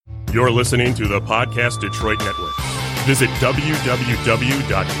You're listening to the Podcast Detroit Network. Visit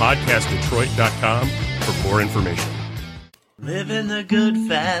www.podcastdetroit.com for more information. Living the good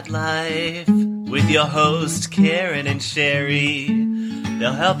fat life with your hosts Karen and Sherry.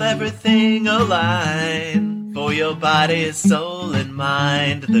 They'll help everything align for your body, soul, and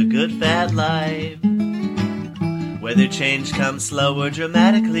mind. The good fat life. Whether change comes slow or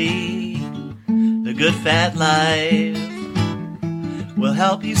dramatically, the good fat life will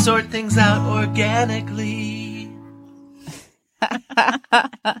help you sort things out organically.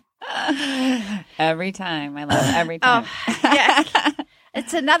 Every time. I love it every time. Oh, yeah.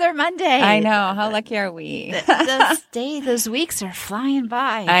 It's another Monday. I know. How lucky are we? Those weeks are flying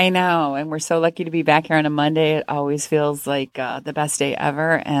by. I know. And we're so lucky to be back here on a Monday. It always feels like the best day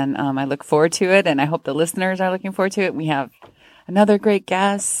ever. And I look forward to it. And I hope the listeners are looking forward to it. We have another great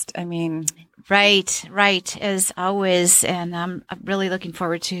guest. I mean... Right, as always. And I'm really looking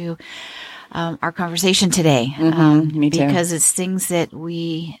forward to our conversation today. Me too. Because it's things that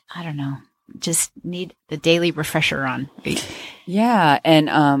we, just need the daily refresher on. Yeah.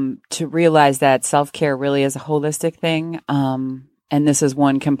 And to realize that self-care really is a holistic thing. And this is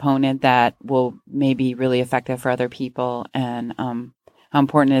one component that will maybe really effective for other people. And how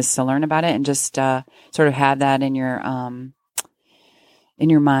important it is to learn about it and just sort of have that in your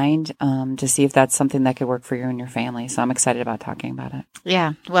mind to see if that's something that could work for you and your family. So I'm excited about talking about it.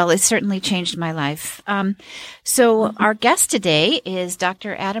 Yeah, well, it certainly changed my life. So our guest today is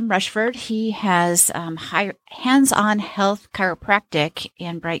Dr. Adam Rushford. He has hands-on health chiropractic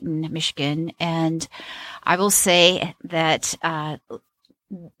in Brighton, Michigan. And I will say that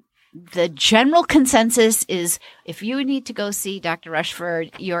the general consensus is if you need to go see Dr.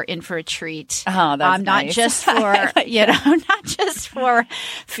 Rushford, you're in for a treat. Oh, that's not nice. Just for, not just for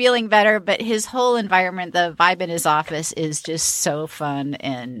feeling better, but his whole environment, the vibe in his office is just so fun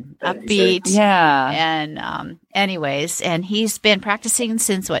and upbeat. Yeah. And anyways, and he's been practicing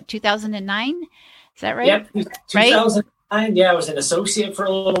since 2009? Is that right? Yep. 2009. Yeah, I was an associate for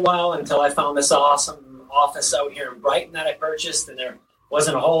a little while until I found this awesome office out here in Brighton that I purchased, and there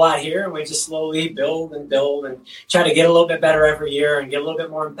wasn't a whole lot here, and we just slowly build and try to get a little bit better every year and get a little bit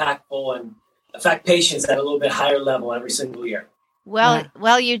more impactful and affect patients at a little bit higher level every single year.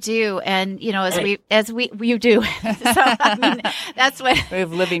 Well, you do, and you do. So I mean, that's what we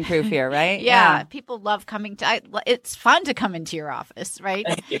have living proof here, right? Yeah, people love coming to. It's fun to come into your office, right?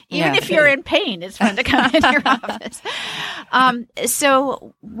 Even if you're in pain, it's fun to come into your office.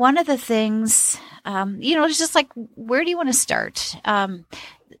 So one of the things, it's just like, where do you want to start?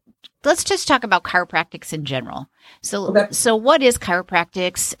 Let's just talk about chiropractics in general. So what is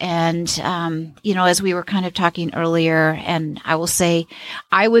chiropractics? And, as we were kind of talking earlier, and I will say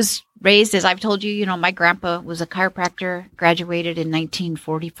I was raised, as I've told you, my grandpa was a chiropractor, graduated in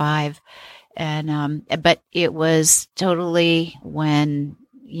 1945. And, but it was totally when,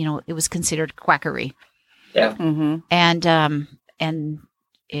 it was considered quackery. Yeah. Mm-hmm. And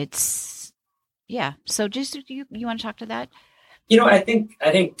it's, yeah. So just, you want to talk to that? I think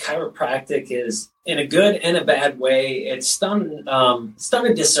chiropractic is, in a good and a bad way, it's done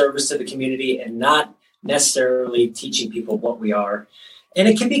a disservice to the community and not necessarily teaching people what we are. And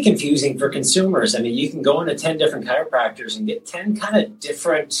it can be confusing for consumers. I mean, you can go into 10 different chiropractors and get 10 kind of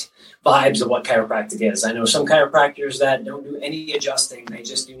different vibes of what chiropractic is. I know some chiropractors that don't do any adjusting. They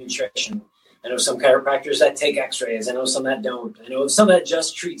just do nutrition. I know some chiropractors that take x-rays. I know some that don't. I know some that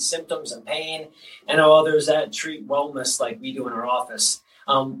just treat symptoms and pain. I know others that treat wellness like we do in our office.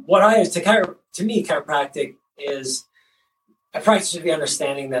 To me, chiropractic is I practice with the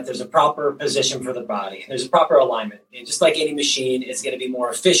understanding that there's a proper position for the body. There's a proper alignment. And just like any machine, it's going to be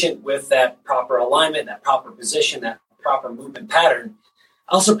more efficient with that proper alignment, that proper position, that proper movement pattern.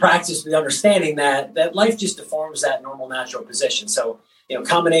 I also practice with the understanding that life just deforms that normal, natural position. So,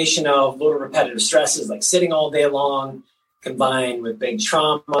 combination of little repetitive stresses like sitting all day long, combined with big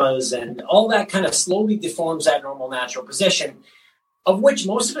traumas, and all that kind of slowly deforms that normal, natural position, of which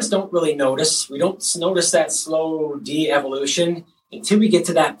most of us don't really notice. We don't notice that slow de-evolution until we get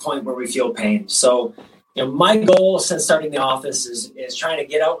to that point where we feel pain. So, my goal since starting the office is trying to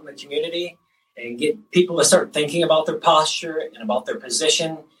get out in the community and get people to start thinking about their posture and about their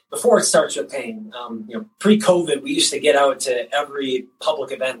position before it starts with pain. Pre-COVID, we used to get out to every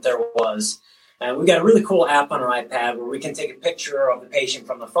public event there was. And we got a really cool app on our iPad where we can take a picture of the patient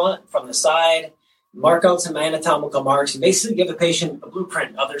from the front, from the side, mark out some anatomical marks, and basically give the patient a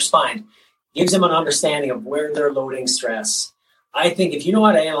blueprint of their spine. Gives them an understanding of where they're loading stress. I think if you know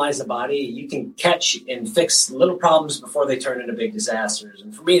how to analyze the body, you can catch and fix little problems before they turn into big disasters.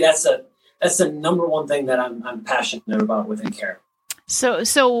 And for me, that's the number one thing that I'm passionate about within care.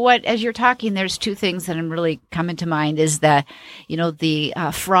 So what, as you're talking, there's two things that I'm really coming to mind is the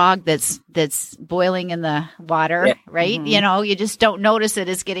frog that's boiling in the water, right? Mm-hmm. You just don't notice it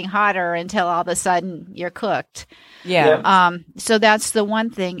is getting hotter until all of a sudden you're cooked. Yeah. So that's the one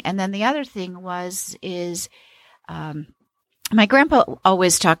thing. And then the other thing is my grandpa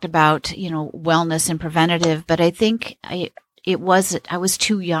always talked about, wellness and preventative, but I think I was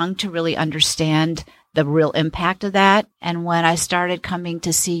too young to really understand the real impact of that. And when I started coming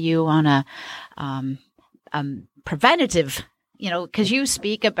to see you on a preventative, because you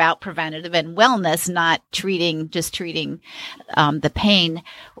speak about preventative and wellness, not treating the pain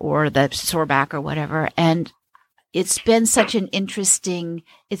or the sore back or whatever. And it's been such an interesting,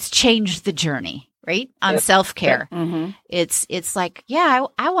 it's changed the journey, right? On self-care. Mm-hmm. It's like, I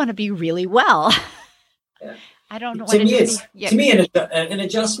want to be really well. Yeah. I don't know. To me, an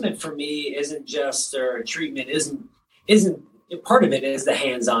adjustment for me isn't just, or a treatment isn't part of it is the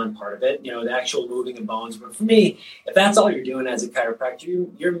hands-on part of it, the actual moving of bones. But for me, if that's all you're doing as a chiropractor,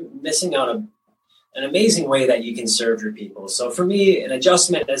 you're missing out an amazing way that you can serve your people. So for me, an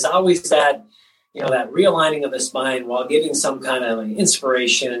adjustment is always that, that realigning of the spine while giving some kind of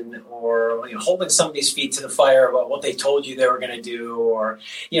inspiration or holding somebody's feet to the fire about what they told you they were going to do, or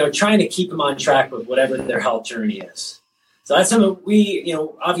trying to keep them on track with whatever their health journey is. So that's something we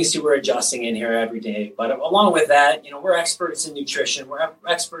obviously we're adjusting in here every day, but along with that, we're experts in nutrition, we're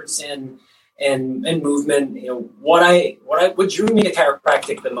experts in movement. What drew me to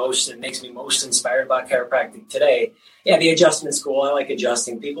chiropractic the most and makes me most inspired about chiropractic today, the adjustment school. I like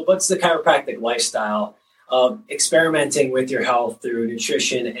adjusting people, but it's the chiropractic lifestyle of experimenting with your health through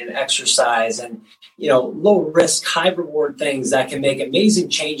nutrition and exercise and low risk, high reward things that can make amazing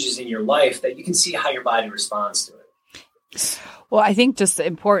changes in your life that you can see how your body responds to it. Well, I think just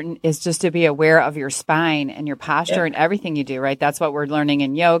important is just to be aware of your spine and your posture and everything you do, right? That's what we're learning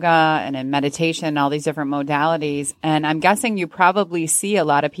in yoga and in meditation, all these different modalities. And I'm guessing you probably see a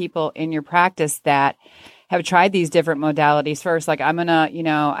lot of people in your practice that have tried these different modalities first. Like, I'm going to,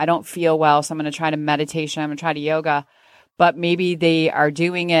 I don't feel well, so I'm going to try to meditation. I'm going to try to yoga. But maybe they are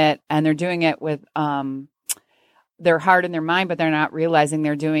doing it and they're doing it with their heart and their mind, but they're not realizing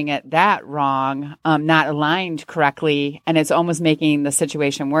they're doing it that wrong, not aligned correctly. And it's almost making the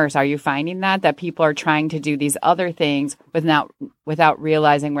situation worse. Are you finding that people are trying to do these other things without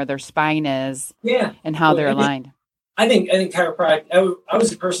realizing where their spine is and how they're aligned? I think chiropractic, I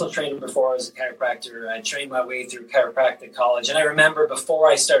was a personal trainer before I was a chiropractor. I trained my way through chiropractic college. And I remember before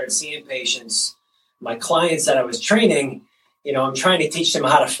I started seeing patients, my clients that I was training, I'm trying to teach them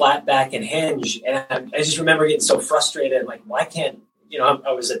how to flat back and hinge. And I just remember getting so frustrated. Like, why can't,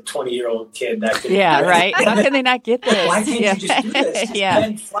 I was a 20-year-old kid that could. Yeah, right. How can they not get this? Why can't you just do this?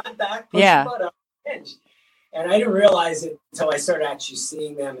 Just flat back, push your butt up, hinge. And I didn't realize it until I started actually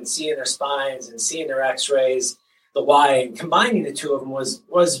seeing them and seeing their spines and seeing their x-rays, the why, and combining the two of them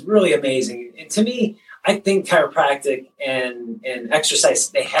was really amazing. And to me, I think chiropractic and exercise,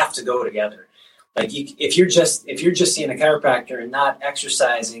 they have to go together. Like, if you're just seeing a chiropractor and not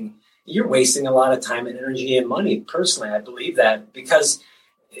exercising, you're wasting a lot of time and energy and money. Personally, I believe that, because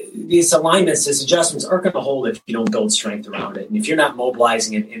these alignments, these adjustments aren't going to hold if you don't build strength around it, and if you're not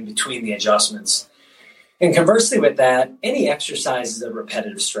mobilizing it in between the adjustments. And conversely with that, any exercise is a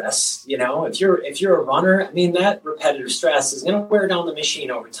repetitive stress. If you're a runner, that repetitive stress is going to wear down the machine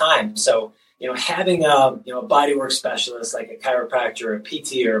over time. So, having a bodywork specialist like a chiropractor or a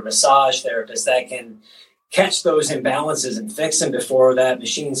PT or a massage therapist that can catch those imbalances and fix them before that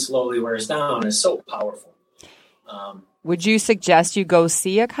machine slowly wears down is so powerful. Would you suggest you go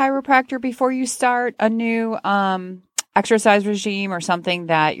see a chiropractor before you start a new exercise regime or something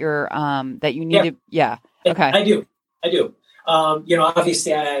that you're that you need to? Yeah. Okay. I do.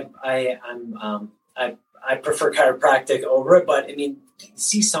 Obviously I prefer chiropractic over it, but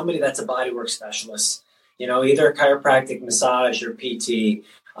see somebody that's a bodywork specialist, either a chiropractic, massage, or PT.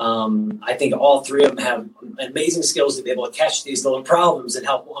 I think all three of them have amazing skills to be able to catch these little problems and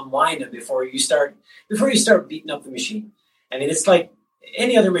help unwind them before you start beating up the machine. It's like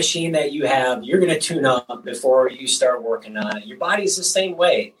any other machine that you have, you're going to tune up before you start working on it. Your body's the same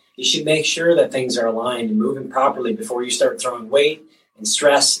way. You should make sure that things are aligned and moving properly before you start throwing weight and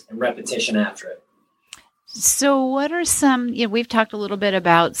stress and repetition after it. So what are some, we've talked a little bit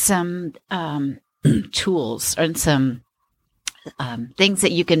about some tools and some things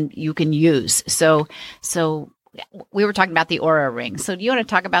that you can use. So we were talking about the Oura ring. So do you want to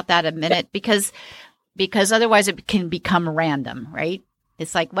talk about that a minute? Because otherwise it can become random, right?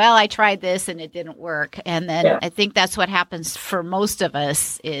 It's like, well, I tried this and it didn't work. And then I think that's what happens for most of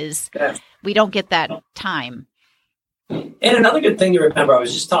us is we don't get that time. And another good thing to remember, I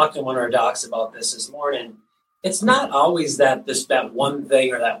was just talking to one of our docs about this morning. It's not always that that one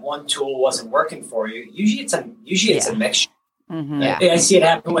thing or that one tool wasn't working for you. Usually it's a mixture. Mm-hmm. I see it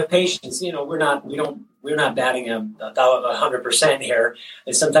happen with patients. We're not batting 100% here,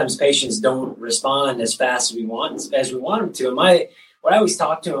 and sometimes patients don't respond as fast as we want them to. And what I always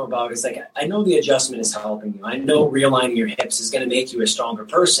talk to them about is like, I know the adjustment is helping you. I know realigning your hips is going to make you a stronger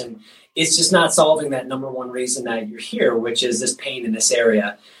person. It's just not solving that number one reason that you're here, which is this pain in this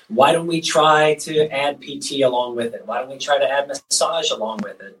area. Why don't we try to add PT along with it? Why don't we try to add massage along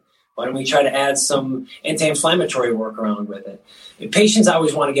with it? Why don't we try to add some anti-inflammatory work around with it? And patients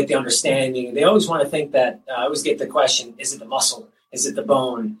always want to get the understanding. They always want to think that, I always get the question, is it the muscle? Is it the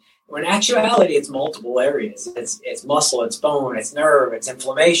bone? When in actuality, it's multiple areas. It's muscle, it's bone, it's nerve, it's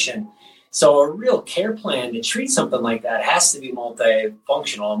inflammation. So a real care plan to treat something like that has to be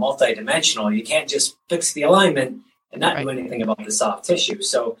multifunctional, multidimensional. You can't just fix the alignment and not do anything about the soft tissue.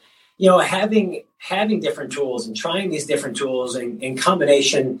 So, having different tools and trying these different tools in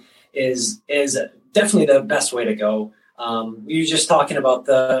combination is definitely the best way to go. We were just talking about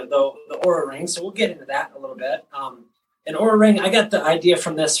the Oura Ring, so we'll get into that a little bit. An Oura Ring, I got the idea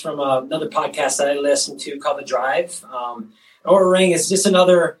from another podcast that I listened to called The Drive. An Oura Ring is just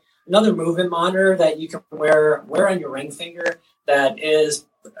another movement monitor that you can wear on your ring finger. That is,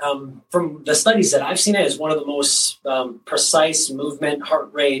 from the studies that I've seen, it is one of the most precise movement, heart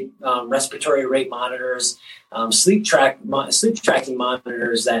rate, respiratory rate monitors, sleep tracking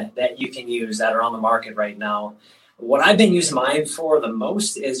monitors that you can use that are on the market right now. What I've been using mine for the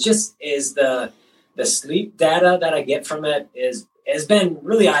most is the sleep data that I get from it has been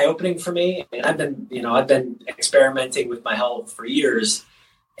really eye-opening for me. And I've been experimenting with my health for years.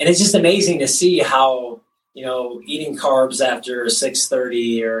 And it's just amazing to see how, eating carbs after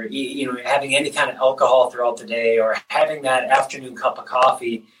 6:30 or, having any kind of alcohol throughout the day or having that afternoon cup of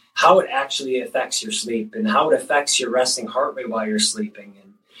coffee, how it actually affects your sleep and how it affects your resting heart rate while you're sleeping.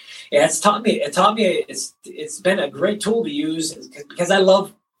 And it's taught me it's been a great tool to use because I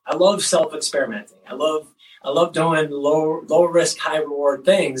love self-experimenting. I love doing low risk, high reward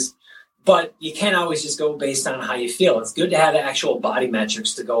things. But you can't always just go based on how you feel. It's good to have actual body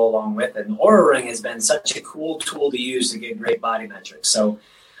metrics to go along with it. And Oura Ring has been such a cool tool to use to get great body metrics. So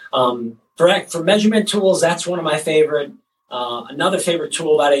for measurement tools, that's one of my favorite. Another favorite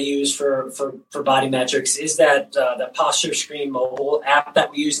tool that I use for body metrics is that the Posture Screen mobile app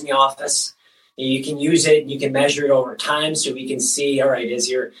that we use in the office. You can use it. You can measure it over time, so we can see. All right, is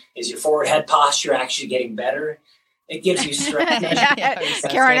your forward head posture actually getting better? It gives you stress measurements.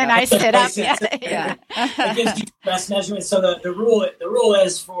 Karen and I sit up. It gives you stress measurements. So the rule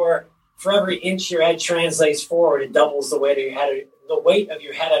is for every inch your head translates forward, it doubles the weight of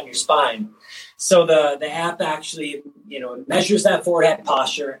your head, on your spine. So the app actually measures that forward head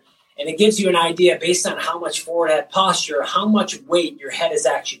posture, and it gives you an idea based on how much forward head posture, how much weight your head is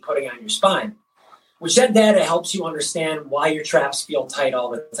actually putting on your spine. Which that data helps you understand why your traps feel tight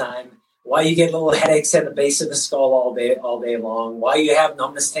all the time, why you get little headaches at the base of the skull all day long, why you have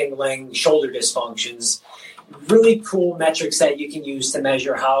numbness, tingling, shoulder dysfunctions. Really cool metrics that you can use to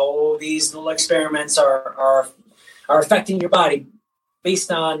measure how these little experiments are affecting your body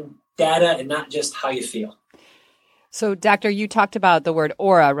based on data and not just how you feel. So, Doctor, you talked about the word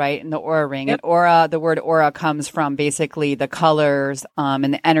aura, right, in the Oura Ring. Yep. And the word aura comes from basically the colors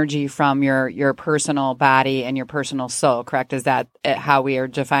and the energy from your personal body and your personal soul, correct? Is that how we are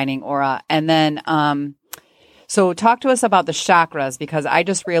defining aura? And then, so talk to us about the chakras, because I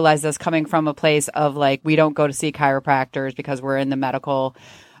just realized this coming from a place of we don't go to see chiropractors because we're in the medical.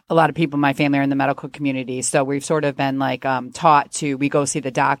 A lot of people in my family are in the medical community. So we've sort of been taught we go see the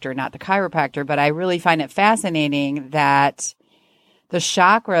doctor, not the chiropractor. But I really find it fascinating that the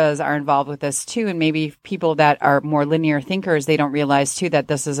chakras are involved with this too. And maybe people that are more linear thinkers, they don't realize too that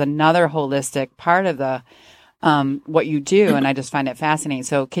this is another holistic part of the what you do. And I just find it fascinating.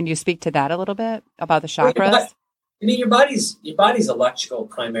 So can you speak to that a little bit about the chakras? Your body's electrical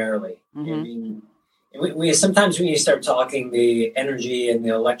primarily. Mm-hmm. Sometimes when you start talking the energy and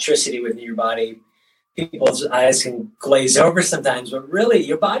the electricity within your body, people's eyes can glaze over sometimes. But really,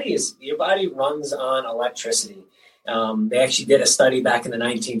 your body runs on electricity. They actually did a study back in the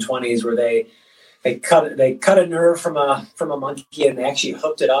 1920s where they cut a nerve from a monkey, and they actually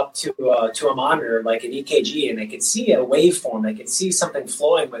hooked it up to a monitor like an EKG, and they could see a waveform. They could see something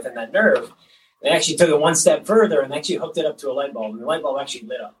flowing within that nerve. They actually took it one step further and actually hooked it up to a light bulb, and the light bulb actually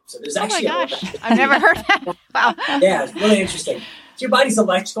lit up. So there's actually I've never heard that. Wow. Yeah, it's really interesting. So your body's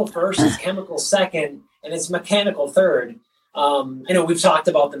electrical first, it's chemical second, and it's mechanical third. We've talked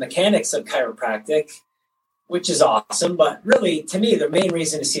about the mechanics of chiropractic. which is awesome. But really, to me, the main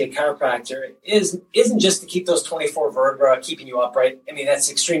reason to see a chiropractor isn't just to keep those 24 vertebrae keeping you upright. I mean, that's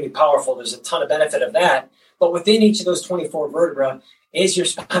extremely powerful. There's a ton of benefit of that. But within each of those 24 vertebrae is your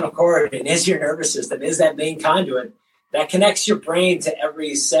spinal cord and is your nervous system, is that main conduit that connects your brain to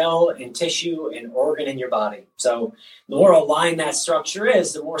every cell and tissue and organ in your body. So the more aligned that structure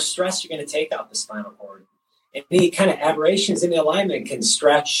is, the more stress you're going to take off the spinal cord. Any kind of aberrations in the alignment can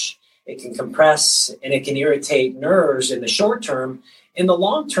stretch, it can compress, and it can irritate nerves in the short term. In the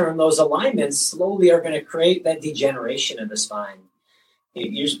long term, those alignments slowly are going to create that degeneration of the spine.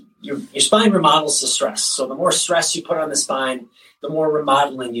 Your spine remodels to stress. So the more stress you put on the spine, the more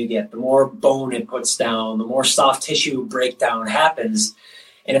remodeling you get, the more bone it puts down, the more soft tissue breakdown happens.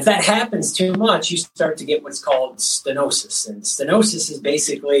 And if that happens too much, you start to get what's called stenosis. And stenosis is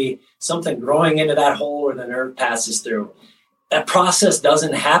basically something growing into that hole where the nerve passes through. That process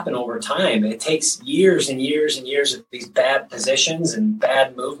doesn't happen over time. It takes years and years and years of these bad positions and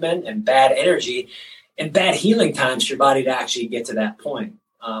bad movement and bad energy and bad healing times for your body to actually get to that point.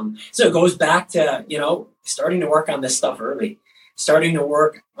 So it goes back to, starting to work on this stuff early, starting to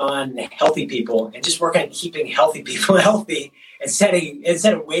work on healthy people and just work on keeping healthy people healthy instead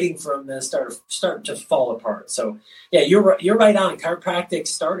of waiting for them to start to fall apart. So yeah, you're right on. Chiropractic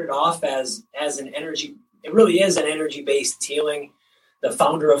started off as an energy. It really is an energy-based healing. The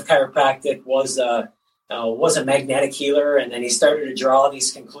founder of chiropractic was a magnetic healer, and then he started to draw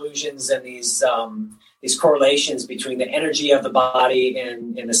these conclusions and these correlations between the energy of the body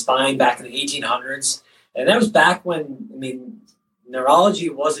and the spine back in the 1800s. And that was back when, neurology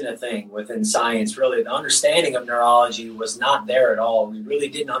wasn't a thing within science, really. The understanding of neurology was not there at all. We really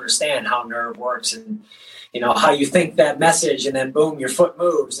didn't understand how nerve works and, how you think that message and then boom, your foot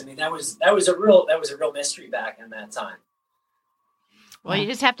moves. That was a real mystery back in that time. Well, you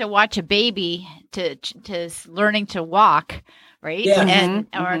just have to watch a baby to learning to walk, right? Yeah.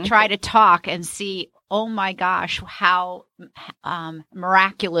 Or try to talk and see, oh my gosh, how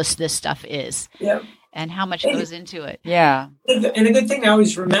miraculous this stuff is. Yeah. And how much goes into it. Yeah. And a good thing I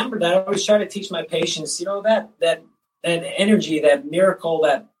always remember that I always try to teach my patients, that energy, that miracle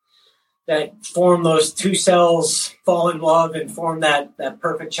that form those two cells, fall in love and form that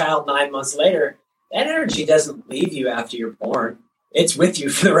perfect child 9 months later, that energy doesn't leave you after you're born. It's with you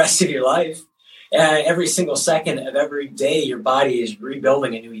for the rest of your life. Every single second of every day, your body is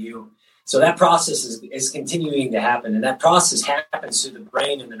rebuilding a new you. So that process is continuing to happen. And that process happens through the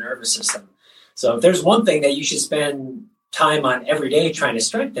brain and the nervous system. So if there's one thing that you should spend time on every day trying to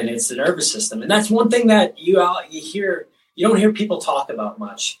strengthen, it's the nervous system. And that's one thing that you don't hear people talk about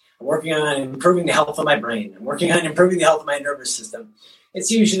much. I'm working on improving the health of my brain. I'm working on improving the health of my nervous system.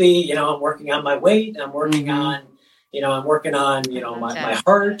 It's usually, I'm working on my weight. I'm working on, my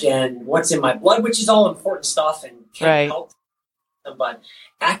heart and what's in my blood, which is all important stuff and can help. But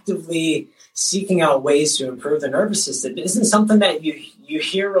actively seeking out ways to improve the nervous system isn't something that you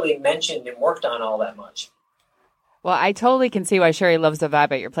hear really mentioned and worked on all that much. Well, I totally can see why Sherry loves the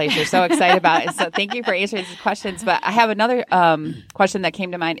vibe at your place. You're so excited about it. So thank you for answering these questions. But I have another question that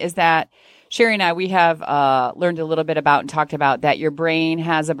came to mind is that Sherry and I, we have learned a little bit about and talked about that your brain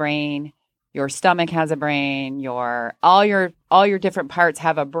has a brain, your stomach has a brain, all your different parts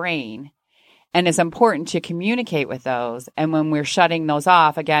have a brain. And it's important to communicate with those. And when we're shutting those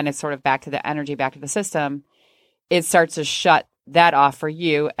off, again, it's sort of back to the energy, back to the system. It starts to shut that off for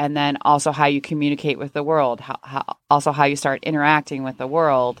you. And then also how you communicate with the world, how you start interacting with the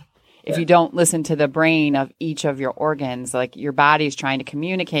world. If you don't listen to the brain of each of your organs, like your body's trying to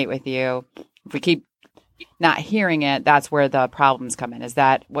communicate with you. If we keep not hearing it, that's where the problems come in. Is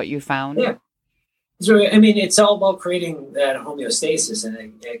that what you found? Yeah. So, it's all about creating that homeostasis,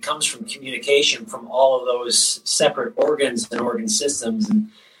 and it comes from communication from all of those separate organs and organ systems. And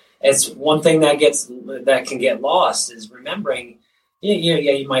it's one thing that can get lost is remembering,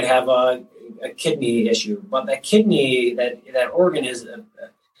 you might have a kidney issue, but that kidney, that organ is a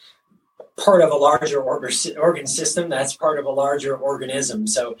part of a larger organ system. That's part of a larger organism.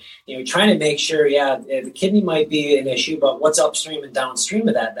 So, trying to make sure, the kidney might be an issue, but what's upstream and downstream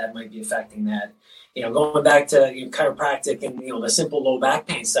of that might be affecting that. Going back to chiropractic and, the simple low back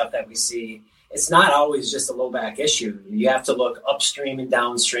pain stuff that we see, it's not always just a low back issue. You have to look upstream and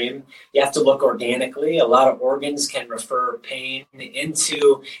downstream. You have to look organically. A lot of organs can refer pain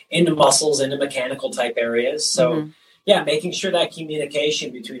into muscles, into mechanical type areas. So, making sure that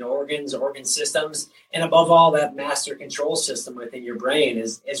communication between organs, organ systems, and above all, that master control system within your brain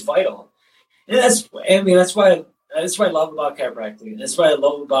is vital. And that's what I love about chiropractic. That's what I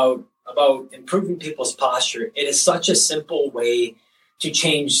love about improving people's posture. It is such a simple way to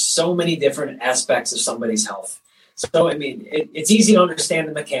change so many different aspects of somebody's health. So, I mean, it's easy to understand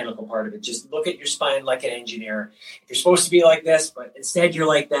the mechanical part of it. Just look at your spine like an engineer. If you're supposed to be like this, but instead you're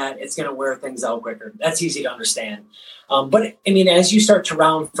like that, it's going to wear things out quicker. That's easy to understand. But, I mean, as you start to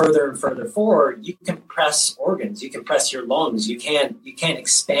round further and further forward, you compress organs. You compress your lungs. You can't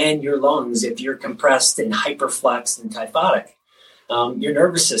expand your lungs if you're compressed and hyperflexed and kyphotic. Your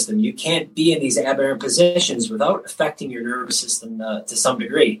nervous system, you can't be in these aberrant positions without affecting your nervous system to some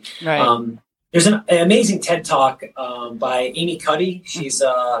degree. Right. There's an amazing TED Talk by Amy Cuddy. She's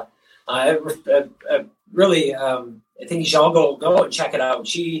really, I think you should all go and check it out.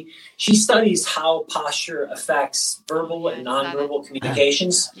 She studies how posture affects verbal and nonverbal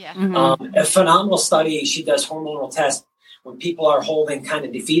communications. Yeah. A phenomenal study. She does hormonal tests when people are holding kind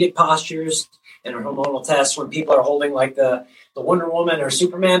of defeated postures, and her hormonal tests when people are holding like the Wonder Woman or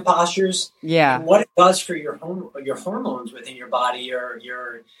Superman postures. Yeah. And what it does for your hormones within your body, your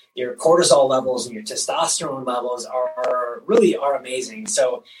cortisol levels and your testosterone levels are amazing.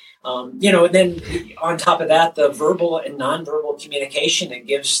 So, then on top of that, the verbal and nonverbal communication it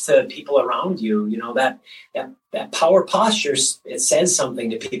gives to people around you, that power posture, it says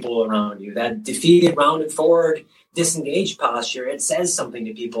something to people around you. That defeated, rounded forward, disengaged posture, it says something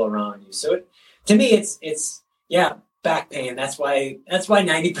to people around you. So to me, it's back pain. That's why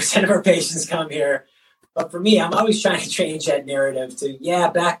 90% of our patients come here. But for me, I'm always trying to change that narrative to,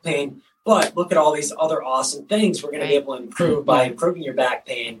 back pain, but look at all these other awesome things we're going to be able to improve by improving your back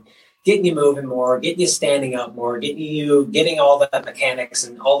pain, getting you moving more, getting you standing up more, getting all the mechanics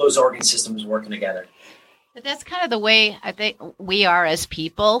and all those organ systems working together. But that's kind of the way I think we are as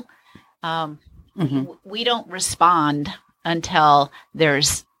people. We don't respond until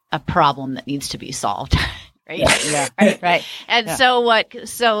there's a problem that needs to be solved. Right. Yeah. Right. And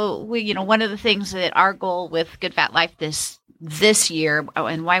so we, one of the things that our goal with Good Fat Life this year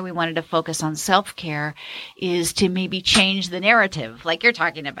and why we wanted to focus on self-care is to maybe change the narrative like you're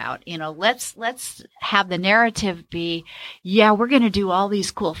talking about. Let's have the narrative be, we're going to do all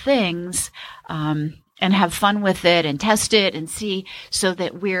these cool things, and have fun with it and test it and see so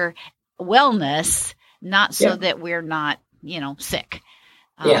that we're wellness, not so that we're not, sick.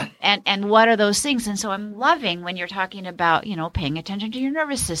 And what are those things? And so I'm loving when you're talking about, paying attention to your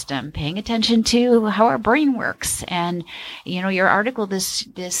nervous system, paying attention to how our brain works. And, your article, this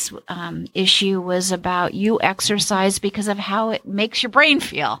issue was about you exercise because of how it makes your brain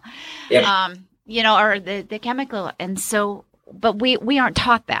feel, or the chemical. And so, but we aren't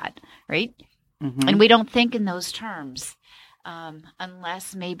taught that, right? Mm-hmm. And we don't think in those terms,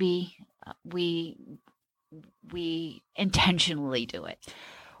 unless maybe we intentionally do it.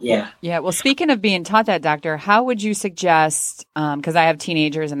 Yeah. Well, speaking of being taught that, doctor, how would you suggest, because I have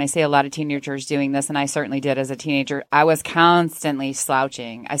teenagers and I see a lot of teenagers doing this, and I certainly did as a teenager. I was constantly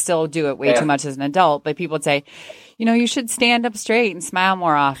slouching. I still do it way too much as an adult, but people would say, you should stand up straight and smile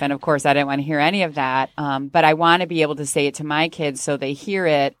more often. Of course, I didn't want to hear any of that. But I want to be able to say it to my kids so they hear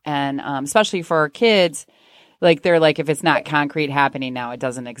it. And especially for our kids, like they're like, if it's not concrete happening now, it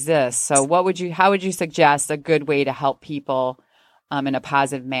doesn't exist. So how would you suggest a good way to help people in a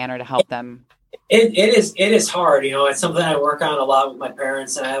positive manner to help them? It is hard. It's something I work on a lot with my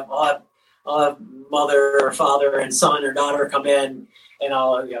parents, and I'll have mother or father and son or daughter come in, and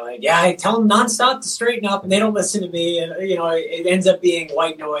I tell them nonstop to straighten up, and they don't listen to me, and it ends up being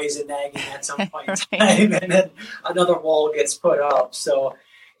white noise and nagging at some point in time, and then another wall gets put up. So,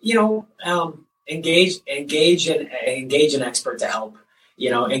 engage an expert to help.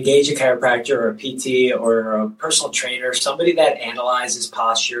 Engage a chiropractor or a PT or a personal trainer, somebody that analyzes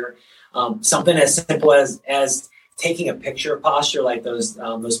posture. Something as simple as taking a picture of posture, like those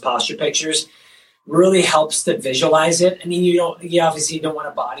posture pictures, really helps to visualize it. I mean, you obviously don't want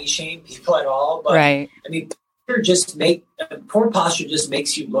to body shame people at all, but right. I mean, poor posture just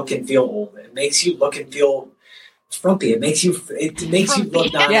makes you look and feel old. It makes you look and feel frumpy. It makes you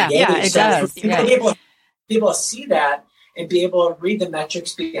look not engaged. Yeah, it does. People to see that and be able to read the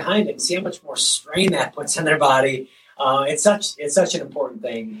metrics behind it and see how much more strain that puts on their body. It's such an important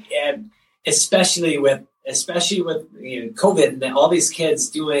thing, and especially with COVID and all these kids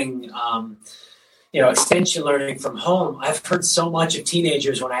doing extension learning from home. I've heard so much of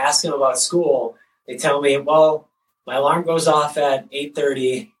teenagers when I ask them about school, they tell me, "Well, my alarm goes off at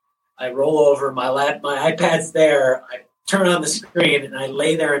 8:30. I roll over, my iPad's there. I turn on the screen and I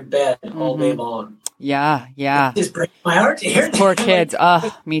lay there in bed all day long." Yeah. It just breaks my heart to hear that. Poor kids.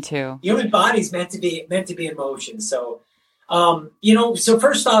 Me too. Human body's meant to be in motion. So, so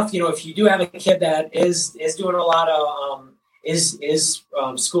first off, if you do have a kid that is doing a lot of,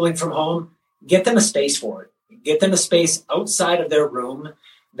 schooling from home, get them a space for it. Get them a space outside of their room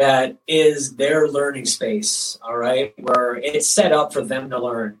that is their learning space, all right, where it's set up for them to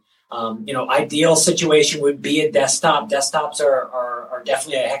learn. Ideal situation would be a desktop. Desktops are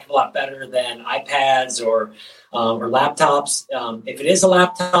definitely a heck of a lot better than iPads or laptops. If it is a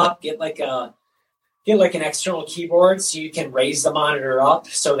laptop, get like an external keyboard so you can raise the monitor up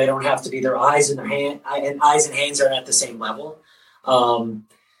so they don't have to be their eyes and eyes and hands are at the same level.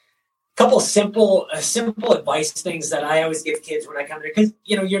 Couple simple advice things that I always give kids when I come there, because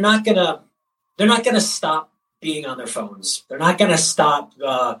they're not gonna stop being on their phones. They're not gonna stop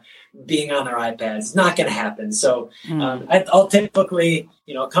being on their iPads. It's not gonna happen. So I'll typically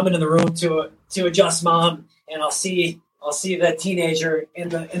come into the room to adjust mom, and I'll see the teenager in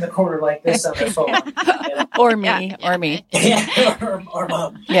the corner like this on their phone, or me. Yeah, or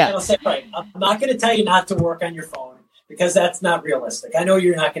mom. Yeah, and I'll say, right, I'm not going to tell you not to work on your phone, because that's not realistic. I know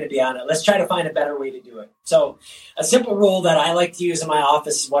you're not going to be on it. Let's try to find a better way to do it. So a simple rule that I like to use in my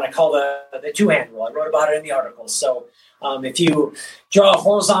office is what I call the two-hand rule. I wrote about it in the article. So if you draw a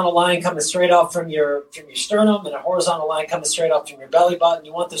horizontal line coming straight up from your sternum and a horizontal line coming straight up from your belly button,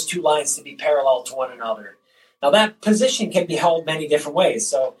 you want those two lines to be parallel to one another. Now that position can be held many different ways.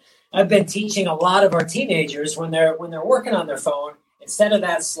 So I've been teaching a lot of our teenagers when they're working on their phone, instead of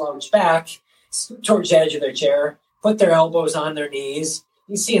that slouch back towards the edge of their chair, put their elbows on their knees.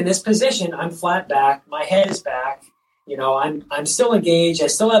 You see, in this position, I'm flat back. My head is back. I'm still engaged. I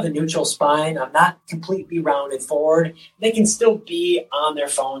still have a neutral spine. I'm not completely rounded forward. They can still be on their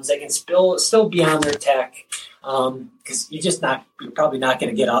phones. They can still be on their tech. Because you're probably not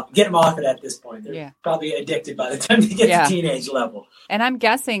going to get them off it at this point. They're probably addicted by the time they get to teenage level. And I'm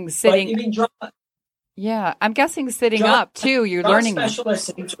guessing sitting. I'm guessing sitting up too. You're learning specialists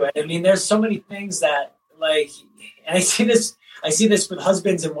into it. I mean, there's so many things that and I see this with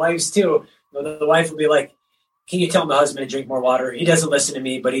husbands and wives too. The wife will be like, "Can you tell my husband to drink more water? He doesn't listen to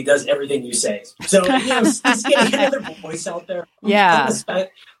me, but he does everything you say." So just getting another voice out there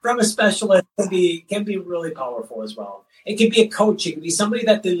from a specialist can be really powerful as well. It can be a coach. It can be somebody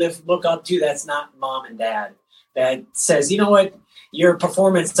that they look up to that's not mom and dad, that says, you know what, your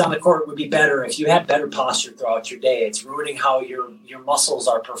performance on the court would be better if you had better posture throughout your day. It's ruining how your muscles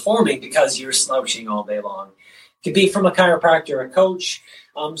are performing because you're slouching all day long. It could be from a chiropractor, a coach,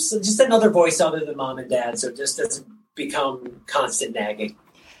 so just another voice other than mom and dad, so it just doesn't become constant nagging.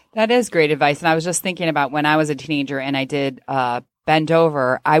 That is great advice. And I was just thinking about when I was a teenager and I did bend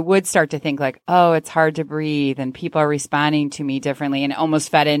over, I would start to think like, oh, it's hard to breathe and people are responding to me differently, and it almost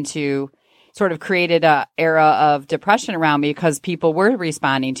fed into sort of created a era of depression around me because people were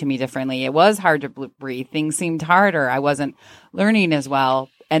responding to me differently. It was hard to breathe. Things seemed harder. I wasn't learning as well.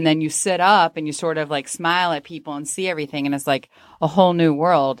 And then you sit up and you sort of like smile at people and see everything, and it's like a whole new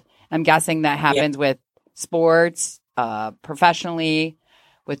world. I'm guessing that happens with sports, professionally,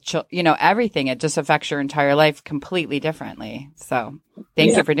 with everything. It just affects your entire life completely differently. So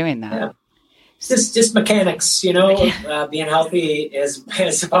thank you for doing that. Yeah. It's just mechanics, being healthy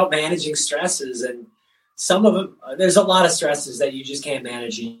is about managing stresses, and some of them, there's a lot of stresses that you just can't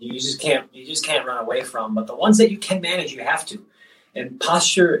manage. You just can't run away from, but the ones that you can manage, you have to. And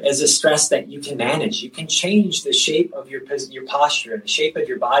posture is a stress that you can manage. You can change the shape of your posture and the shape of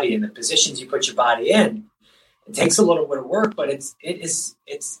your body and the positions you put your body in. It takes a little bit of work, but it is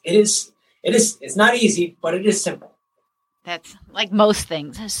not easy, but it is simple. That's like most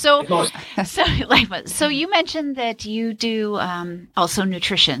things. So you mentioned that you do also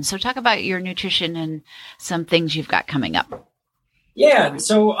nutrition. So talk about your nutrition and some things you've got coming up. Yeah.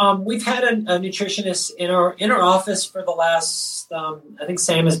 So we've had a nutritionist in our office for the last, I think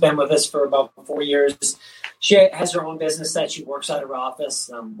Sam has been with us for about 4 years. She has her own business that she works out of her office.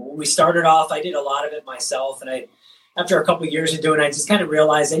 When we started off, I did a lot of it myself, and after a couple of years of doing it, I just kind of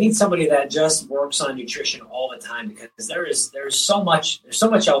realized I need somebody that just works on nutrition all the time, because there's so much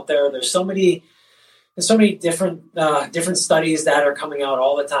out there. There's so many different studies that are coming out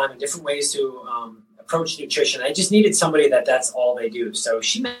all the time and different ways to approach nutrition. I just needed somebody that's all they do. So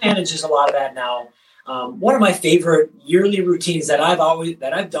she manages a lot of that now. One of my favorite yearly routines that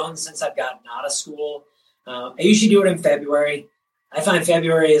I've done since I've gotten out of school. I usually do it in February. I find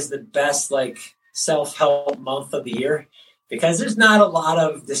February is the best self-help month of the year, because there's not a lot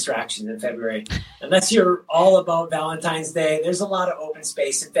of distractions in February. Unless you're all about Valentine's Day, there's a lot of open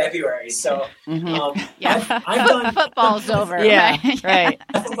space in February. So I've done football's over. Yeah, right.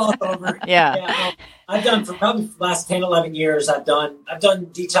 Football's over. Yeah. I've done for probably the last 10, 11 years. I've done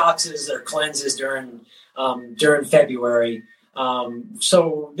detoxes or cleanses during February.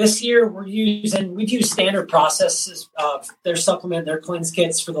 So this year we've used Standard Processes, their supplement, their cleanse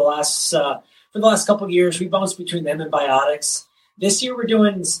kits for the last for the last couple of years, we bounced between them and Biotics. This year, we're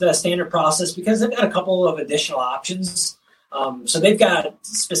doing the standard process because they've got a couple of additional options. So they've got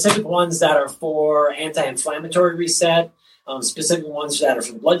specific ones that are for anti-inflammatory reset, specific ones that are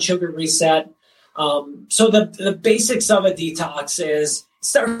for blood sugar reset. So the basics of a detox is it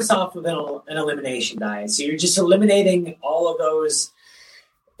starts off with an elimination diet. So you're just eliminating all of those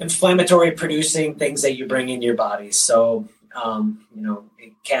inflammatory producing things that you bring in your body. So,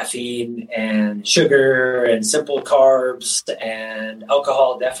 caffeine and sugar and simple carbs and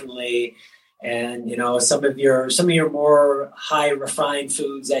alcohol, definitely. And, some of your more high refined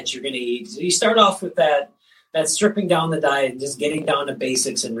foods that you're going to eat. So you start off with that stripping down the diet and just getting down to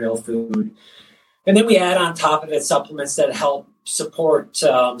basics and real food. And then we add on top of it supplements that help support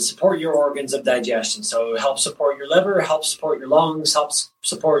your organs of digestion. So help support your liver, help support your lungs, helps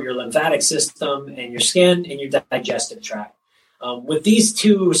support your lymphatic system and your skin and your digestive tract. With these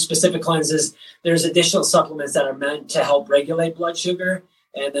two specific cleanses, there's additional supplements that are meant to help regulate blood sugar,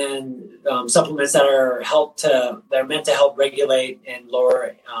 and then supplements that are meant to help regulate and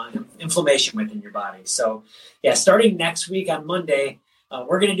lower inflammation within your body. So, starting next week on Monday,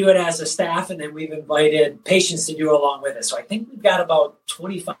 we're going to do it as a staff, and then we've invited patients to do along with us. So I think we've got about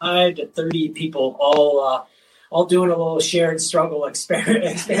 25 to 30 people all doing a little shared struggle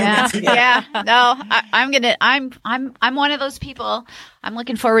experiment. Yeah. No, I'm one of those people. I'm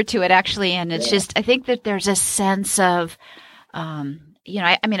looking forward to it actually, and it's just I think that there's a sense of,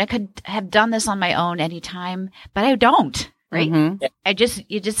 I could have done this on my own anytime, but I don't. Right. Mm-hmm.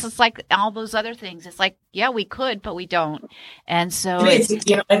 It's like all those other things. It's like, we could, but we don't. And so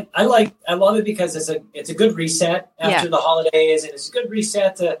I love it because it's a good reset after the holidays, and it's a good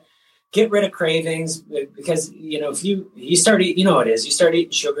reset to get rid of cravings because, if you start eating, you start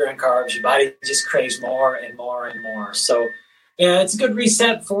eating sugar and carbs, your body just craves more and more and more. So it's a good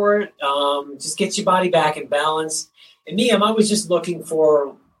reset for it. Just gets your body back in balance. And me, I'm always just looking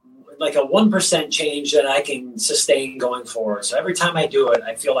for like a 1% change that I can sustain going forward. So every time I do it,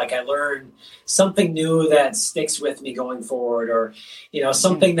 I feel like I learn something new that sticks with me going forward, or,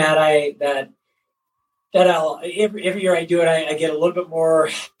 something that I'll, every year I do it, I get a little bit more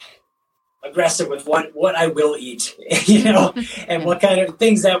aggressive with what I will eat, and what kind of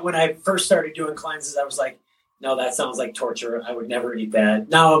things that when I first started doing cleanses, I was like, no, that sounds like torture. I would never eat that.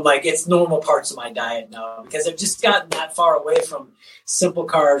 Now I'm like, it's normal parts of my diet now because I've just gotten that far away from simple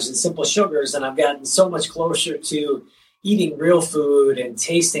carbs and simple sugars. And I've gotten so much closer to eating real food and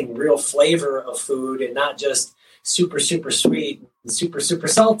tasting real flavor of food and not just super, super sweet and super, super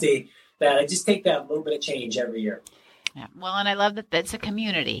salty, that I just take that little bit of change every year. Yeah. Well, and I love that it's a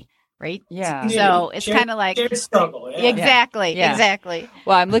community. Right? Yeah. So it's kind of like struggle. Yeah. Exactly. Yeah. Exactly.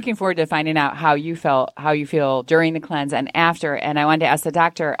 Well, I'm looking forward to finding out how you feel during the cleanse and after. And I wanted to ask the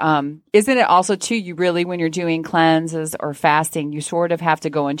doctor, isn't it also too, you really, when you're doing cleanses or fasting, you sort of have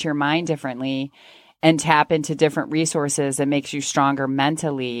to go into your mind differently and tap into different resources that makes you stronger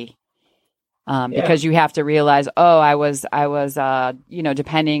mentally. Because you have to realize, I was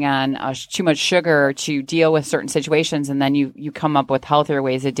depending on too much sugar to deal with certain situations, and then you come up with healthier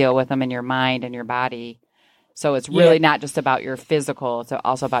ways to deal with them in your mind and your body. So it's really not just about your physical; it's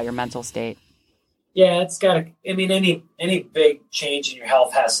also about your mental state. Yeah, it's got to. I mean, any big change in your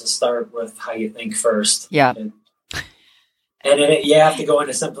health has to start with how you think first. Yeah, and you have to go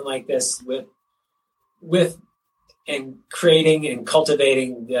into something like this with. And creating and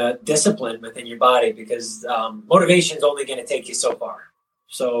cultivating discipline within your body, because motivation is only going to take you so far.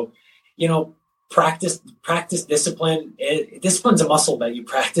 So, practice discipline. Discipline's a muscle that you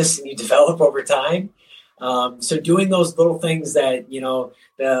practice and you develop over time. So doing those little things that,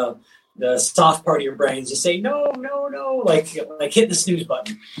 the soft part of your brain just say, no, like hit the snooze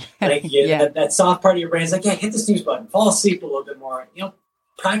button. Like that soft part of your brain is like, hit the snooze button, fall asleep a little bit more,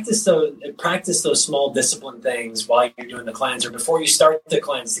 Practice those small discipline things while you're doing the cleanse or before you start the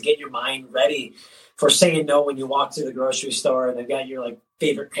cleanse to get your mind ready for saying no when you walk to the grocery store and they've got your like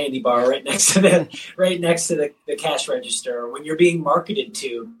favorite candy bar right next to the cash register, or when you're being marketed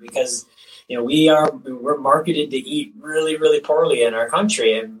to, because we're marketed to eat really, really poorly in our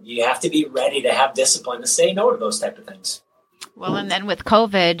country, and you have to be ready to have discipline to say no to those type of things. Well, and then with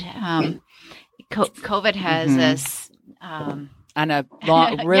COVID, COVID has this. On a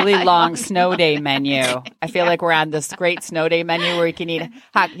long snow day menu. I feel like we're on this great snow day menu where you can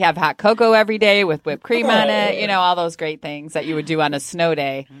have hot cocoa every day with whipped cream on it, all those great things that you would do on a snow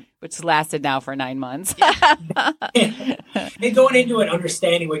day, which lasted now for 9 months. And going into it,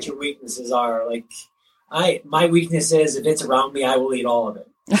 understanding what your weaknesses are. Like my weakness is if it's around me, I will eat all of it.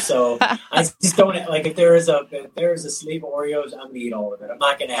 So I just don't like, if there is a sleeve of Oreos, I'm gonna eat all of it. I'm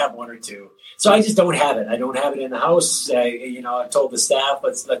not gonna have one or two. So I just don't have it. I don't have it in the house. I told the staff,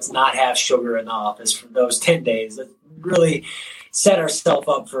 let's not have sugar in the office for those 10 days. Let's really set ourselves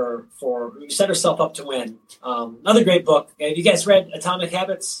up to win. Another great book. Have you guys read Atomic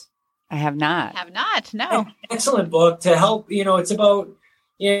Habits? I have not. No. Excellent book to help. It's about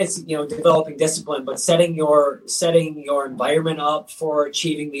developing discipline, but setting your environment up for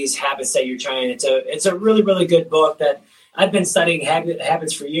achieving these habits that you're trying. It's a really, really good book that I've been studying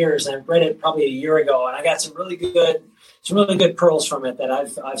habits for years, and I've read it probably a year ago, and I got some really good pearls from it that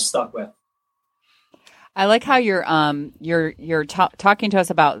I've stuck with. I like how you're talking to us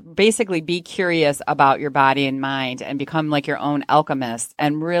about basically be curious about your body and mind and become like your own alchemist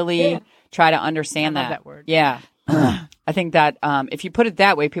and really try to understand that word. Yeah. I think that if you put it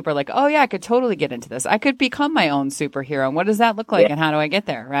that way, people are like, oh, yeah, I could totally get into this. I could become my own superhero. And what does that look like? And how do I get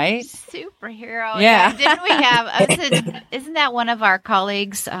there? Right? Superhero. Yeah. Didn't we have, isn't that one of our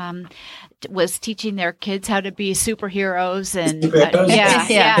colleagues was teaching their kids how to be superheroes? And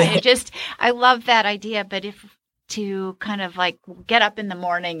I love that idea. But if to kind of like get up in the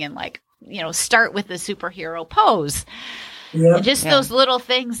morning and start with the superhero pose. Yeah. Just those little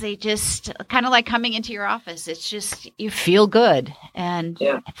things, they just kind of like coming into your office. It's just, you feel good and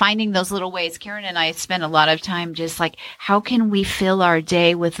finding those little ways. Karen and I spend a lot of time just like, how can we fill our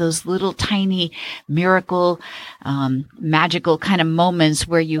day with those little tiny miracle, magical kind of moments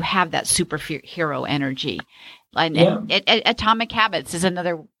where you have that superhero energy. And Atomic Habits is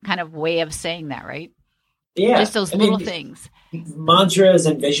another kind of way of saying that, right? Yeah. Just those little things. Mantras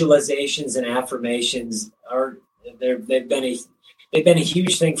and visualizations and affirmations they've been a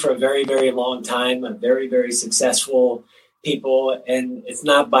huge thing for a very, very long time. A very, very successful people, and it's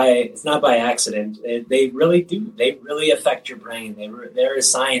not by accident. They really do. They really affect your brain. There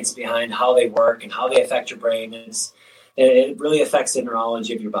is science behind how they work and how they affect your brain. It really affects the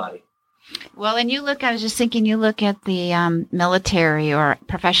neurology of your body. Well, and I was just thinking, you look at the military or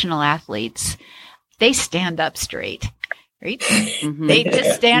professional athletes, they stand up straight. Right? Mm-hmm. They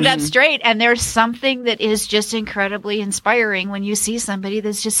just stand up straight, and there's something that is just incredibly inspiring when you see somebody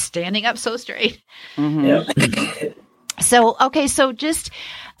that's just standing up so straight. Mm-hmm. So just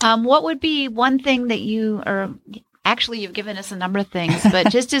what would be one thing that you've given us a number of things,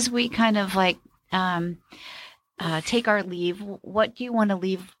 but just as we kind of like take our leave, what do you want to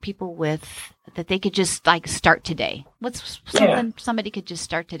leave people with that they could just like start today? What's something somebody could just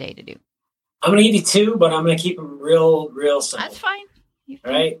start today to do? I'm going to give you two, but I'm going to keep them real simple. That's fine.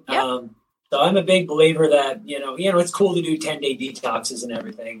 Right? Yep. So I'm a big believer that, it's cool to do 10-day detoxes and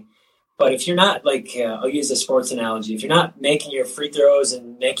everything. But if you're not I'll use a sports analogy. If you're not making your free throws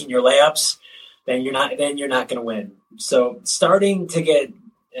and making your layups, then you're not going to win. So starting to get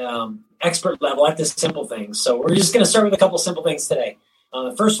expert level at the simple things. So we're just going to start with a couple simple things today.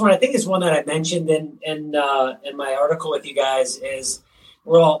 The first one, I think, is one that I mentioned in my article with you guys is,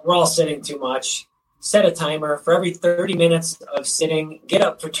 we're all sitting too much. Set a timer for every 30 minutes of sitting. Get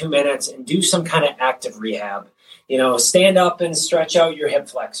up for 2 minutes and do some kind of active rehab. Stand up and stretch out your hip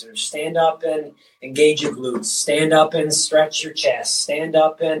flexors. Stand up and engage your glutes. Stand up and stretch your chest. Stand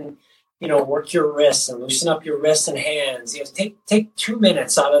up and work your wrists and loosen up your wrists and hands. Take 2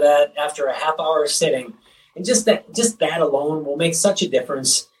 minutes out of that after a half hour of sitting, and just that alone will make such a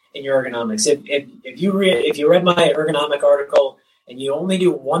difference in your ergonomics. If you read my ergonomic article, and you only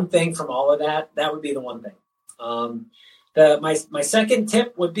do one thing from all of that, that would be the one thing. My second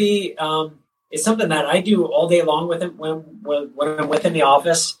tip would be is something that I do all day long with it when I'm within the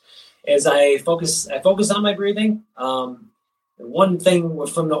office. Is I focus on my breathing. One thing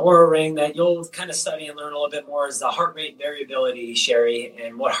from the Oura Ring that you'll kind of study and learn a little bit more is the heart rate variability, Sherry.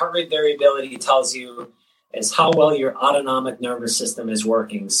 And what heart rate variability tells you is how well your autonomic nervous system is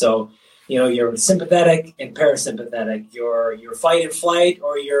working. So your sympathetic and parasympathetic, your fight and flight,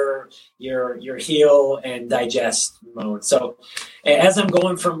 or your heal and digest mode. So as I'm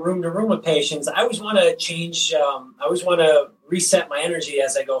going from room to room with patients, I always want to change. I always want to reset my energy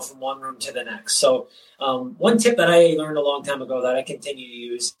as I go from one room to the next. So one tip that I learned a long time ago that I continue to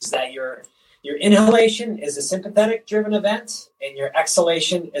use is that your inhalation is a sympathetic driven event and your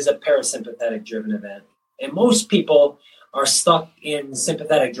exhalation is a parasympathetic driven event. And most people are stuck in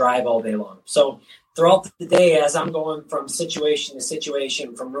sympathetic drive all day long. So throughout the day, as I'm going from situation to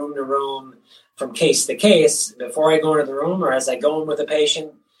situation, from room to room, from case to case, before I go into the room or as I go in with a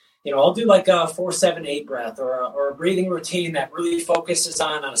patient, I'll do like a 4-7-8 breath or a breathing routine that really focuses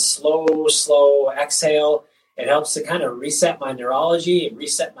on a slow exhale. It helps to kind of reset my neurology and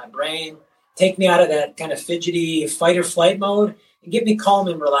reset my brain, take me out of that kind of fidgety fight or flight mode, and get me calm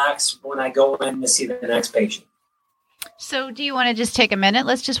and relaxed when I go in to see the next patient. So do you want to just take a minute?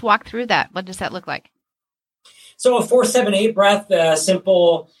 Let's just walk through that. What does that look like? So a 4-7-8 breath,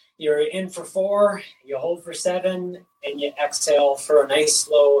 simple. You're in for 4, you hold for 7, and you exhale for a nice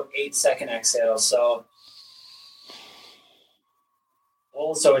slow 8-second exhale. So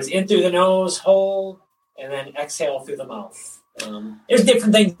hold. So it's in through the nose, hold, and then exhale through the mouth. There's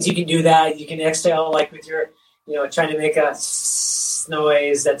different things you can do that. You can exhale like with your, trying to make a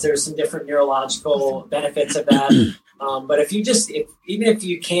noise. That there's some different neurological benefits of that. But if you even if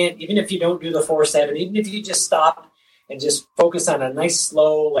you don't do the 4-7, even if you just stop and just focus on a nice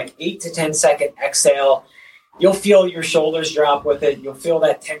slow, like 8 to 10 second exhale, you'll feel your shoulders drop with it. You'll feel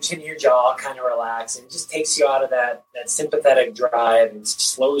that tension in your jaw kind of relax. And it just takes you out of that sympathetic drive and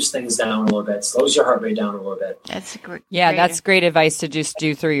slows things down a little bit, slows your heart rate down a little bit. That's great. Yeah, that's great advice to just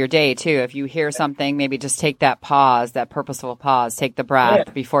do through your day too. If you hear something, maybe just take that pause, that purposeful pause, take the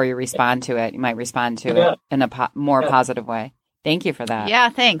breath before you respond to it. You might respond to it in a more positive way. Thank you for that. Yeah,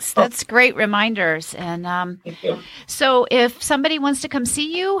 thanks. That's great reminders. And so if somebody wants to come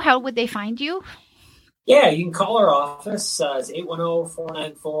see you, how would they find you? Yeah, you can call our office. It's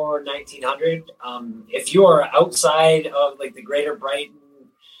 810-494-1900. If you are outside of like the greater Brighton,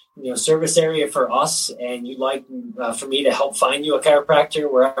 service area for us, and you'd like for me to help find you a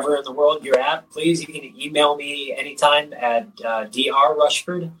chiropractor wherever in the world you're at, please, you can email me anytime at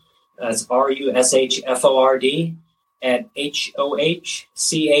drrushford. That's RUSHFORD at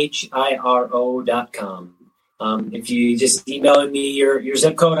HOHCHIRO.com. If you just email me your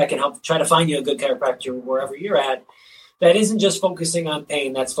zip code, I can help try to find you a good chiropractor wherever you're at. That isn't just focusing on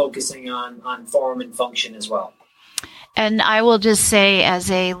pain, that's focusing on form and function as well. And I will just say,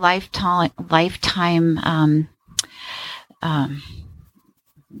 as a lifetime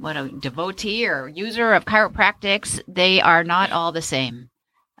devotee or user of chiropractics, they are not all the same.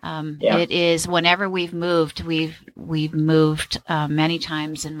 It is, whenever we've moved many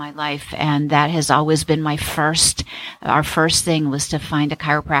times in my life, and that has always been our first thing was to find a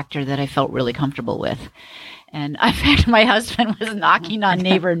chiropractor that I felt really comfortable with. And in fact, my husband was knocking on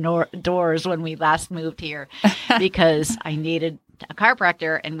neighbor doors when we last moved here because I needed a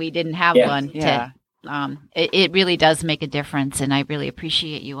chiropractor and we didn't have one. Yeah. It really does make a difference, and I really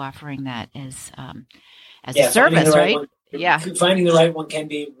appreciate you offering that as a service, right? Yeah, finding the right one can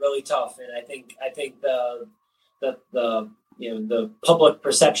be really tough, and I think the public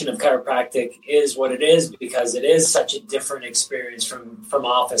perception of chiropractic is what it is because it is such a different experience from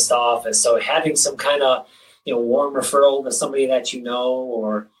office to office. So having some kind of warm referral to somebody that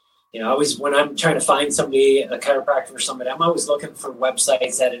or always when I'm trying to find somebody, a chiropractor for somebody, I'm always looking for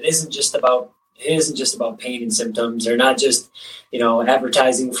websites that it isn't just about pain and symptoms. They're not just,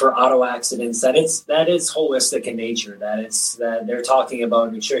 advertising for auto accidents. That is holistic in nature. That they're talking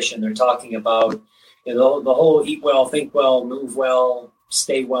about nutrition. They're talking about, the whole eat well, think well, move well,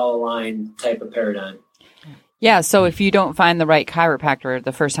 stay well aligned type of paradigm. Yeah. So if you don't find the right chiropractor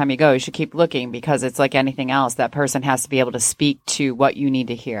the first time you go, you should keep looking because it's like anything else. That person has to be able to speak to what you need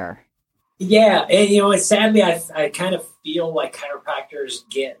to hear. Yeah. And, sadly, I kind of feel like chiropractors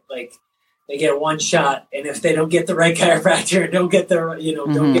get they get one shot, and if they don't get the right chiropractor, don't get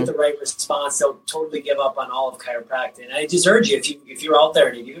the right response, they'll totally give up on all of chiropractic. And I just urge you, if you're out there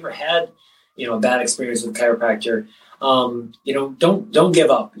and if you've ever had a bad experience with chiropractor, don't give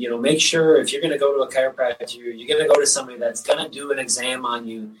up. Make sure if you're going to go to a chiropractor, you're going to go to somebody that's going to do an exam on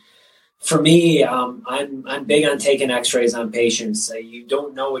you. For me, I'm big on taking X-rays on patients. You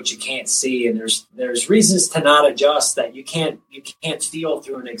don't know what you can't see, and there's reasons to not adjust that you can't feel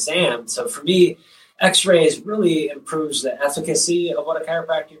through an exam. So for me, X-rays really improves the efficacy of what a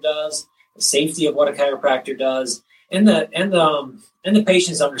chiropractor does, the safety of what a chiropractor does, and the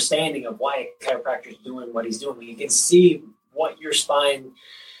patient's understanding of why a chiropractor is doing what he's doing. You can see what your spine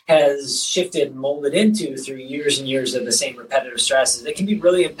has shifted and molded into through years and years of the same repetitive stresses. It can be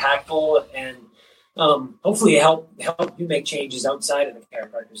really impactful and hopefully help you make changes outside of the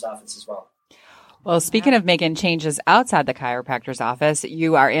chiropractor's office as well. Well, speaking of making changes outside the chiropractor's office,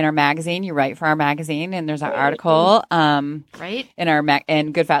 you are in our magazine. You write for our magazine, and there's an article right in our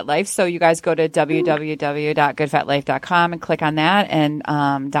in Good Fat Life. So you guys go to www.goodfatlife.com and click on that.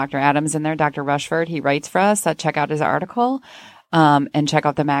 And Dr. Adams in there, Dr. Rushford, he writes for us. Check out his article. And check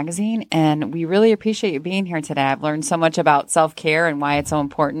out the magazine. And we really appreciate you being here today. I've learned so much about self-care and why it's so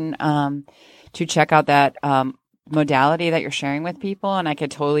important to check out that modality that you're sharing with people. And I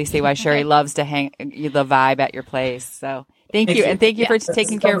could totally see why Sherry loves to hang the vibe at your place. So thank you. And thank you for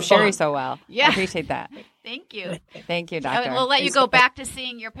taking care of Sherry so well. Yeah. I appreciate that. Thank you. Thank you, doctor. We'll let you go back to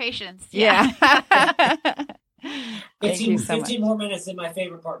seeing your patients. Yeah. you so 15 more minutes than my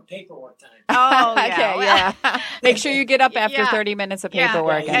favorite part, paperwork time. Oh, yeah. Okay, yeah. Make sure you get up after 30 minutes of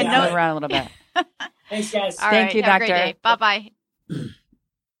paperwork and move around a little bit. Thanks, guys. Thank you, have Doctor. A great day. Bye-bye.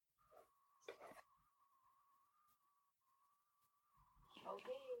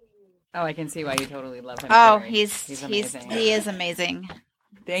 Oh, I can see why you totally love him. Oh, Terry. he's amazing. he is amazing.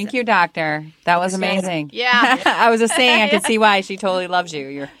 Thank you, Doctor. That was amazing. Yeah. I was just saying I could see why she totally loves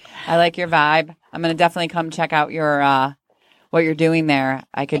you. I like your vibe. I'm going to definitely come check out your what you're doing there.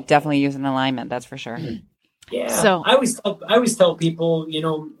 I could definitely use an alignment, that's for sure. Yeah. So I always tell people,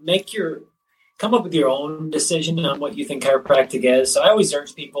 come up with your own decision on what you think chiropractic is. So I always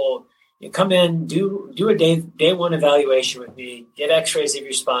urge people, come in, do a day one evaluation with me, get x-rays of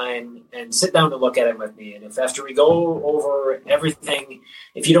your spine, and sit down and look at it with me. And if after we go over everything,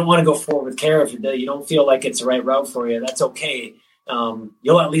 if you don't want to go forward with care, if you don't feel like it's the right route for you, that's okay.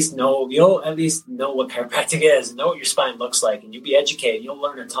 You'll at least know what chiropractic is, know what your spine looks like, and you'll be educated. You'll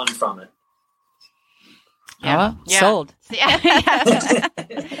learn a ton from it. Yeah. Sold. Yeah.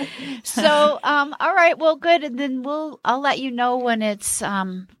 So, all right. Well, good. And then I'll let you know when it's,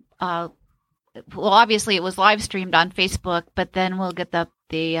 obviously it was live streamed on Facebook, but then we'll get the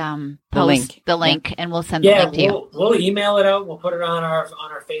link, and we'll send the link to you. We'll email it out. We'll put it on our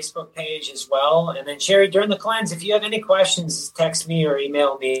Facebook page as well. And then Sherry, during the cleanse, if you have any questions, text me or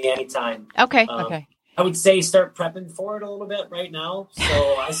email me anytime. Okay. Okay. I would say start prepping for it a little bit right now. So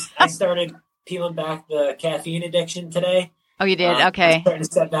I started peeling back the caffeine addiction today. Oh, you did? Okay. I'm starting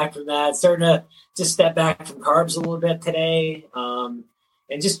to step back from that. Starting to just step back from carbs a little bit today.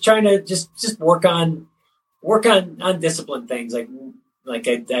 And just trying to just work on disciplined things. Like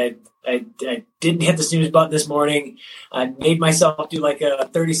I didn't hit the snooze button this morning. I made myself do like a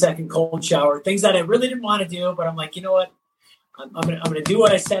 30-second cold shower, things that I really didn't want to do, but I'm like, you know what? I'm gonna do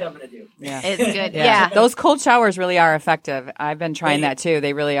what I said I'm gonna do. Yeah, it's good. Yeah. Those cold showers really are effective. I've been trying that too.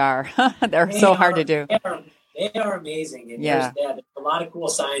 They really are. They're so hard to do. They are amazing, and there's a lot of cool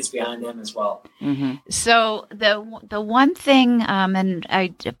science behind them as well. Mm-hmm. So the one thing, and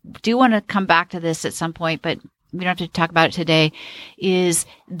I do want to come back to this at some point, but we don't have to talk about it today, is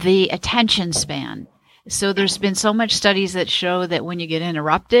the attention span. So there's been so much studies that show that when you get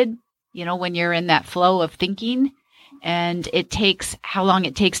interrupted, when you're in that flow of thinking, and how long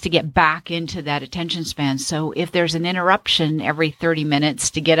it takes to get back into that attention span. So if there's an interruption every 30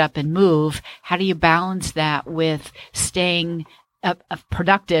 minutes to get up and move, how do you balance that with staying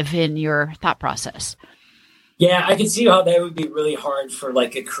productive in your thought process? Yeah, I can see how that would be really hard for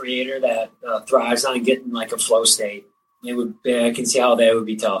like a creator that thrives on getting like a flow state. I can see how that would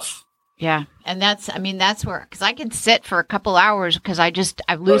be tough. Yeah. And that's where, because I can sit for a couple hours because I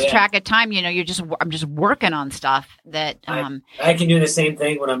lose track of time. I'm just working on stuff that. I can do the same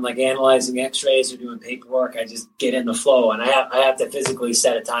thing when I'm like analyzing x-rays or doing paperwork. I just get in the flow, and I have to physically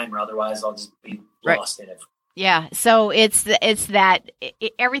set a timer. Otherwise I'll just be lost in it. Yeah. So it's that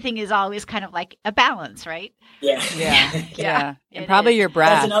everything is always kind of like a balance, right? Yeah. Yeah. And probably your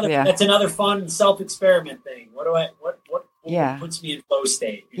breath. That's another fun self-experiment thing. What puts me in flow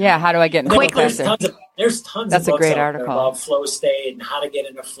state? Yeah, how do I get in flow faster? There's tons That's of a books great out there article about flow state and how to get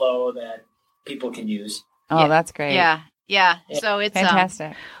into flow that people can use. Oh, that's great. Yeah. So it's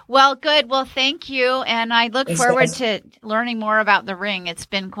fantastic. Well, good. Well, thank you, and I look forward to learning more about the ring. It's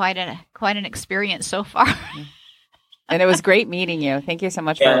been quite an experience so far. And it was great meeting you. Thank you so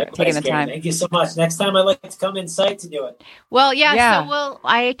much for taking the time. Thank you so much. Next time I'd like to come in site to do it. Well, so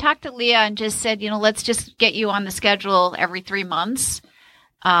I talked to Leah and just said, let's just get you on the schedule every 3 months.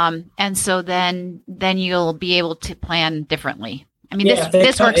 And so then you'll be able to plan differently. I mean,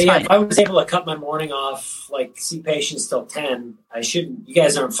 this works fine. If I was able to cut my morning off, like see patients till 10, you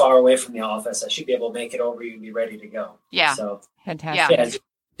guys aren't far away from the office. I should be able to make it over you and be ready to go. Yeah. So fantastic. Yeah,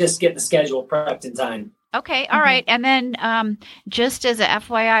 just get the schedule prepped in time. Okay. All right. And then just as a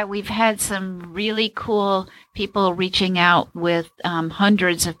FYI, we've had some really cool people reaching out with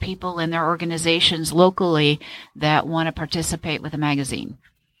hundreds of people in their organizations locally that want to participate with a magazine.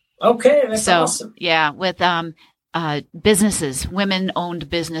 Okay. That's awesome. Yeah. With businesses, women-owned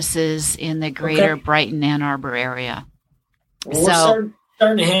businesses in the greater Brighton, Ann Arbor area. Well, we're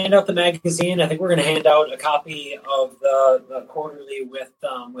starting to hand out the magazine. I think we're going to hand out a copy of the quarterly with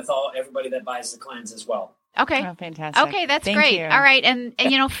everybody that buys the cleanse as well. Okay. Oh, fantastic. Okay, that's Thank great. you. All right, and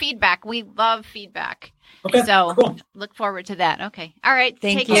feedback. We love feedback. Okay. So cool. Look forward to that. Okay. All right.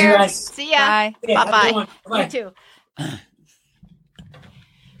 Take care. Guys. See ya. Bye. Yeah, Bye-bye. Bye. You too.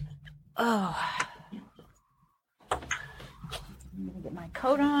 Oh. I'm going to get my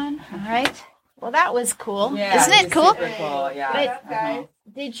coat on. All right. Well, that was cool. Yeah, Isn't it cool? Super cool. Yeah.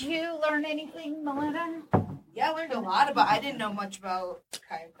 Did you learn anything, Melinda? Yeah, I learned a lot about. I didn't know much about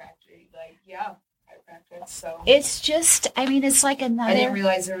chiropractic. Like, chiropractic. So It's just, I mean, it's like another. I didn't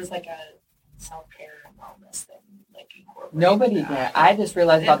realize there was like a self-care and wellness thing. Like incorporated. Nobody did. that. I just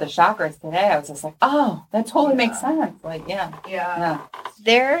realized about the chakras today. I was just like, oh, that totally makes sense. Like, yeah.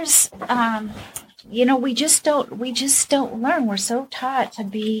 There's, we just don't learn. We're so taught to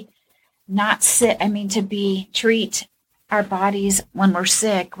be not sick. I mean, treat our bodies when we're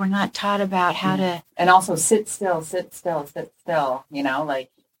sick. We're not taught about how to. And also sit still, sit still, sit still,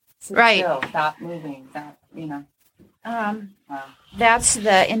 like sit Right. still, stop moving, stop, Wow. That's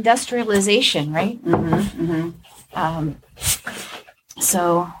the industrialization, right?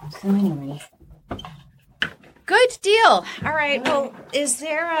 So anyway. good deal. All right. Well, is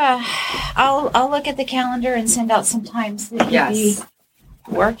there I'll look at the calendar and send out some times that you'll be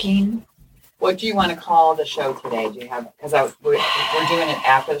working. What do you want to call the show today? Do you have, because we're doing it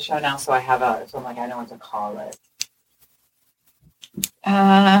after the show now, so I'm like, I know what to call it.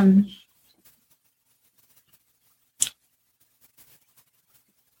 I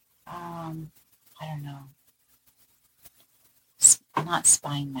don't know. Not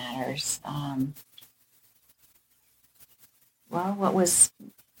spine matters. Well, what was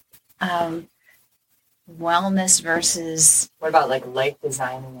wellness versus? What about like life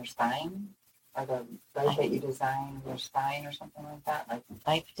design in your spine, or the life that you design in your spine, or something like that? Like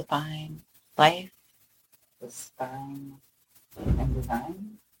life, the spine, and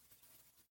design.